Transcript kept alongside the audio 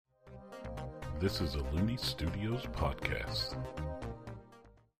This is a Looney Studios podcast.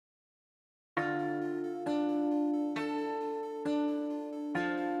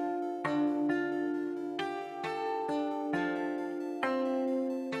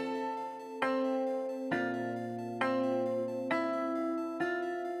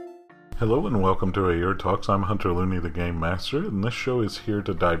 Hello and welcome to Aird Talks. I'm Hunter Looney, the Game Master, and this show is here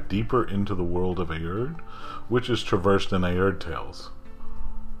to dive deeper into the world of Aird, which is traversed in Aird Tales.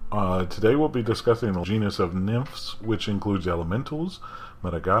 Today we'll be discussing the genus of nymphs, which includes elementals,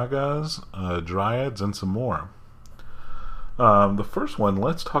 metagagas, dryads, and some more. The first one,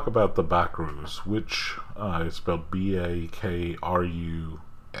 let's talk about the Bakrus, which is spelled Bakrus.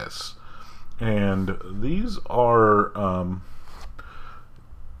 And these are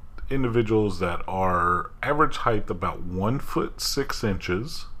individuals that are average height about 1 foot 6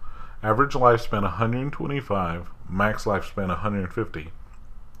 inches, average lifespan 125, max lifespan 150.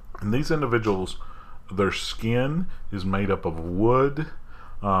 And these individuals, their skin is made up of wood.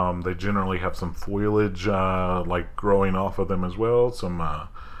 They generally have some foliage like growing off of them as well, some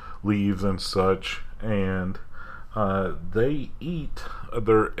leaves and such. And they eat,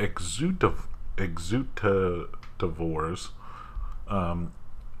 they're exutivores,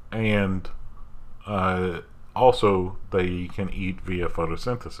 and also they can eat via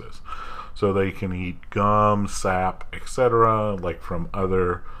photosynthesis. So they can eat gum, sap, etc., like from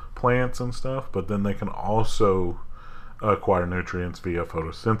other plants and stuff, but then they can also acquire nutrients via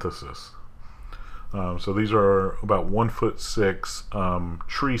photosynthesis. So these are about 1 foot 6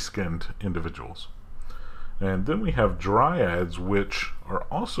 tree-skinned individuals. And then we have dryads, which are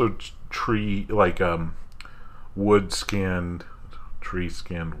also wood-skinned,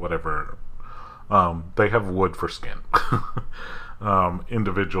 tree-skinned, whatever. They have wood for skin.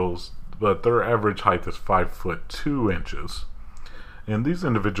 Individuals, but their average height is 5 foot 2 inches. And these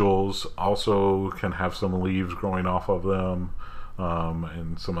individuals also can have some leaves growing off of them,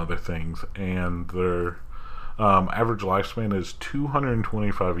 and some other things. And their average lifespan is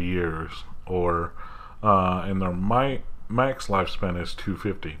 225 years, and their max lifespan is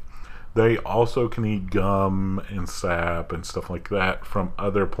 250. They also can eat gum and sap and stuff like that from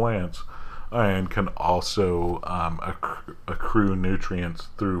other plants, and can also accrue nutrients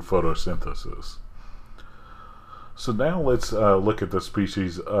through photosynthesis. So now let's look at the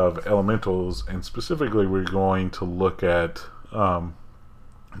species of elementals, and specifically we're going to look at,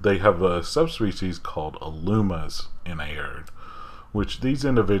 they have a subspecies called Alumas in Aird, which these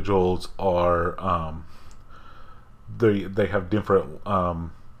individuals are, they have different,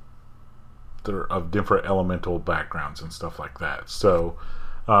 they're of different elemental backgrounds and stuff like that. So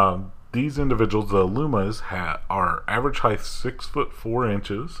these individuals, the Alumas, are average height 6 foot 4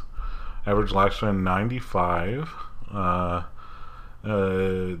 inches, average lifespan 95, and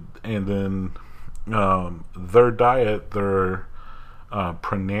then their diet, they're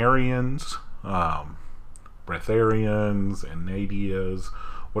pranarians, breatharians, and nadias,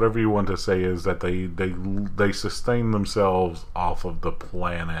 whatever you want to say, is that they sustain themselves off of the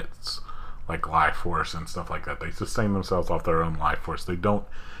planet's like life force and stuff like that. They sustain themselves off their own life force. They don't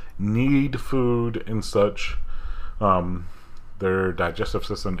need food and such. Their digestive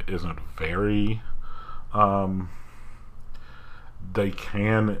system isn't very, they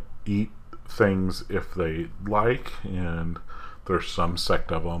can eat things if they like, and there's some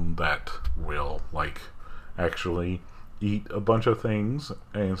sect of them that will like actually eat a bunch of things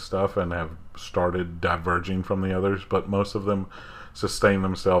and stuff and have started diverging from the others, but most of them sustain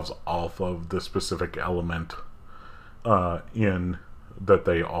themselves off of the specific element in that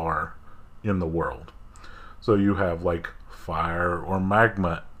they are in the world. So you have like fire or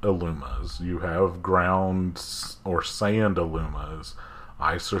magma Alumas, you have ground or sand Alumas,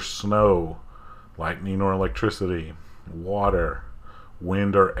 ice or snow, lightning or electricity, water,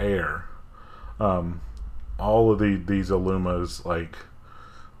 wind or air. All of these Alumas, like,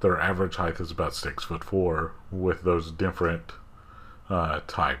 their average height is about 6 foot 4 with those different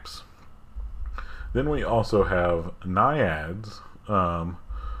types. Then we also have naiads,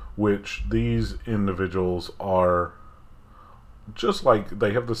 which these individuals are just like,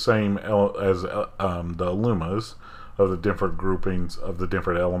 they have the same as the Alumas, of the different groupings of the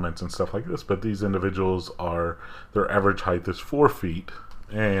different elements and stuff like this, but these individuals their average height is 4 feet,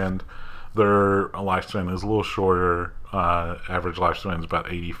 and their lifespan is a little shorter. Average lifespan is about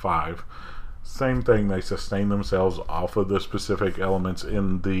 85. Same thing, they sustain themselves off of the specific elements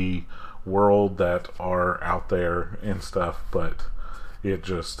in the world that are out there and stuff, but it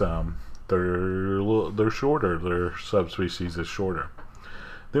just they're shorter. Their subspecies is shorter.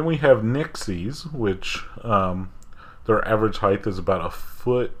 Then we have nixies, which their average height is about 1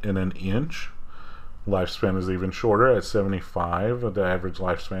 foot and 1 inch, lifespan is even shorter at 75, the average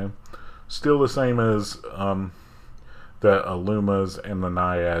lifespan. Still the same as the Alumas and the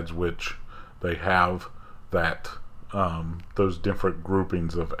Naiads, which they have that those different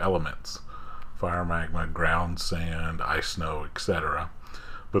groupings of elements: fire, magma, ground, sand, ice, snow, etc.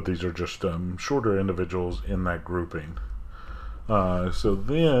 But these are just shorter individuals in that grouping. So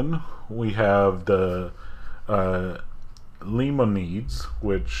then we have the Limonids,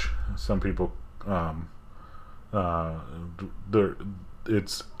 which some people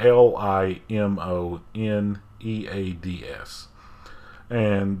it's Limoneads,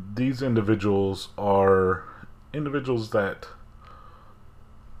 and these individuals are individuals that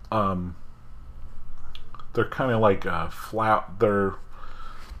they're kind of like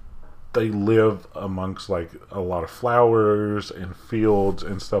they live amongst like a lot of flowers and fields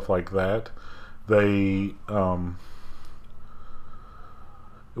and stuff like that. They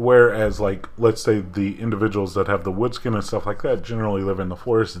whereas, like, let's say the individuals that have the wood skin and stuff like that generally live in the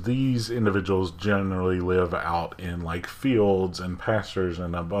forest, these individuals generally live out in like fields and pastures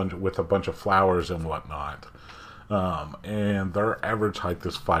and with a bunch of flowers and whatnot. And their average height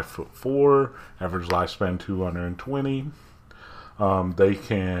is 5'4", average lifespan 220. They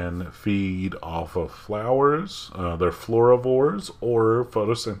can feed off of flowers. They're florivores or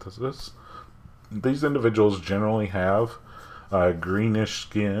photosynthesis. These individuals generally have greenish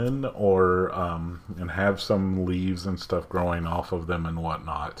skin or and have some leaves and stuff growing off of them and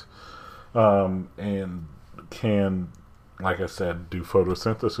whatnot. And can, like I said, do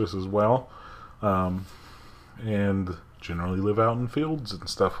photosynthesis as well. And generally live out in fields and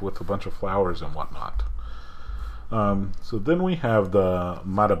stuff with a bunch of flowers and whatnot. So then we have the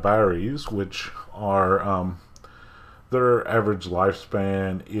Madabaris, which are their average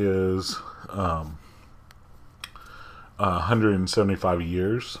lifespan is 175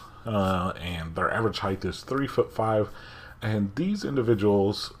 years, and their average height is 3'5". And these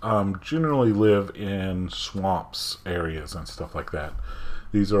individuals generally live in swamps areas and stuff like that.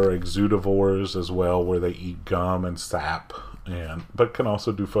 These are exudivores as well, where they eat gum and sap, but can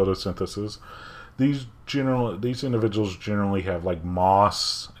also do photosynthesis. These individuals generally have like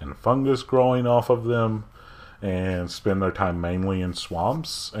moss and fungus growing off of them, and spend their time mainly in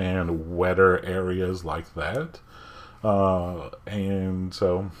swamps and wetter areas like that. And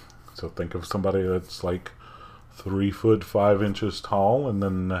so think of somebody that's like 3'5" tall, and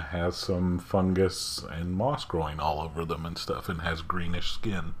then has some fungus and moss growing all over them and stuff, and has greenish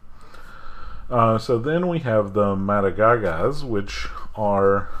skin. So then we have the Madagagas, which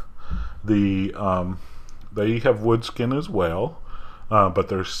are they have wood skin as well, but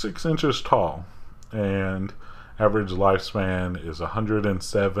they're 6 inches tall, and average lifespan is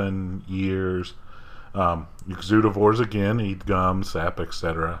 107 years. Exudivores again, eat gum, sap,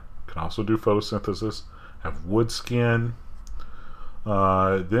 etc. Can also do photosynthesis, have wood skin.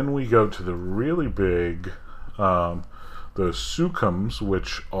 Then we go to the really big, the Sukums,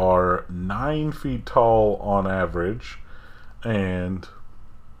 which are 9 feet tall on average, and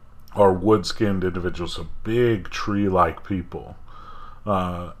are wood-skinned individuals, so big tree-like people.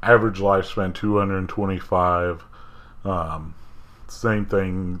 Average lifespan 225. Same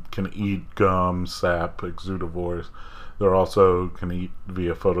thing, can eat gum, sap, exudivores. They're also can eat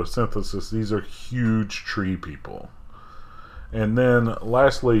via photosynthesis. These are huge tree people. And then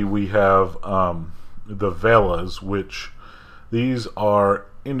lastly we have the Velas, which these are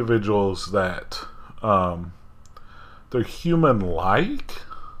individuals that they're human-like.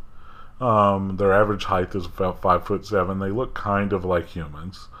 Their average height is about 5'7". They look kind of like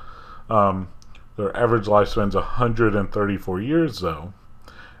humans. Their average lifespan is 134 years, though.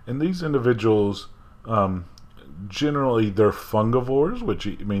 And these individuals, generally, they're fungivores, which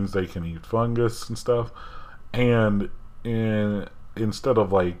means they can eat fungus and stuff. And instead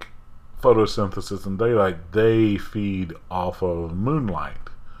of like photosynthesis in daylight, they feed off of moonlight.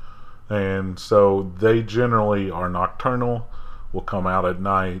 And so they generally are nocturnal, will come out at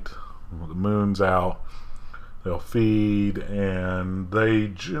night, when the moon's out. They'll feed, and they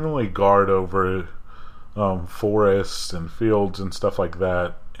generally guard over forests and fields and stuff like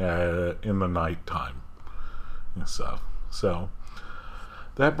that in the nighttime and stuff. So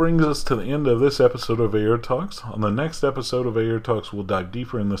that brings us to the end of this episode of Air Talks. On the next episode of Air Talks, we'll dive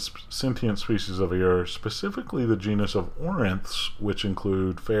deeper in the sentient species of air, specifically the genus of Orynths, which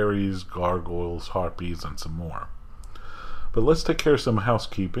include fairies, gargoyles, harpies, and some more. But let's take care of some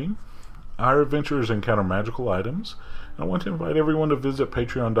housekeeping. Our adventurers encounter magical items, and I want to invite everyone to visit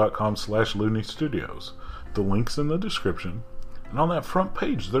patreon.com/Looney Studios. The link's in the description, and on that front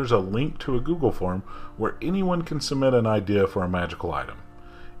page there's a link to a Google form where anyone can submit an idea for a magical item.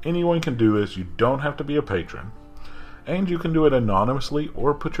 Anyone can do this. You don't have to be a patron. And you can do it anonymously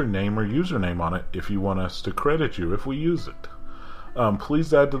or put your name or username on it if you want us to credit you if we use it.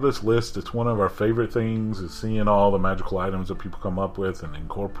 Please add to this list. It's one of our favorite things, is seeing all the magical items that people come up with and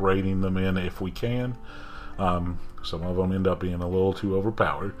incorporating them in if we can. Some of them end up being a little too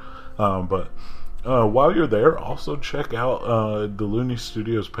overpowered. But while you're there, also check out the Looney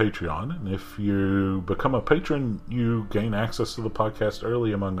Studios Patreon. And if you become a patron, you gain access to the podcast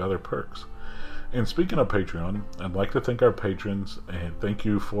early, among other perks. And speaking of Patreon, I'd like to thank our patrons and thank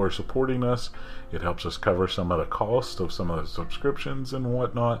you for supporting us. It helps us cover some of the cost of some of the subscriptions and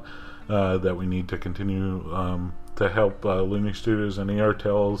whatnot that we need to continue to help Looney Studios and ER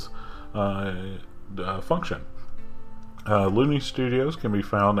Tales function. Looney Studios can be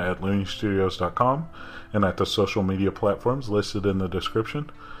found at looneystudios.com and at the social media platforms listed in the description.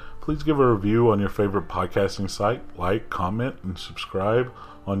 Please give a review on your favorite podcasting site, like, comment, and subscribe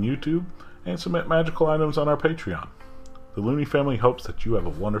on YouTube, and submit magical items on our Patreon. The Looney family hopes that you have a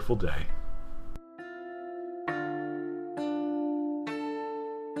wonderful day.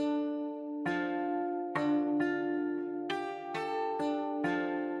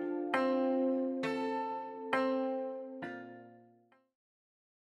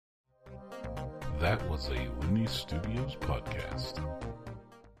 That was a Looney Studios podcast.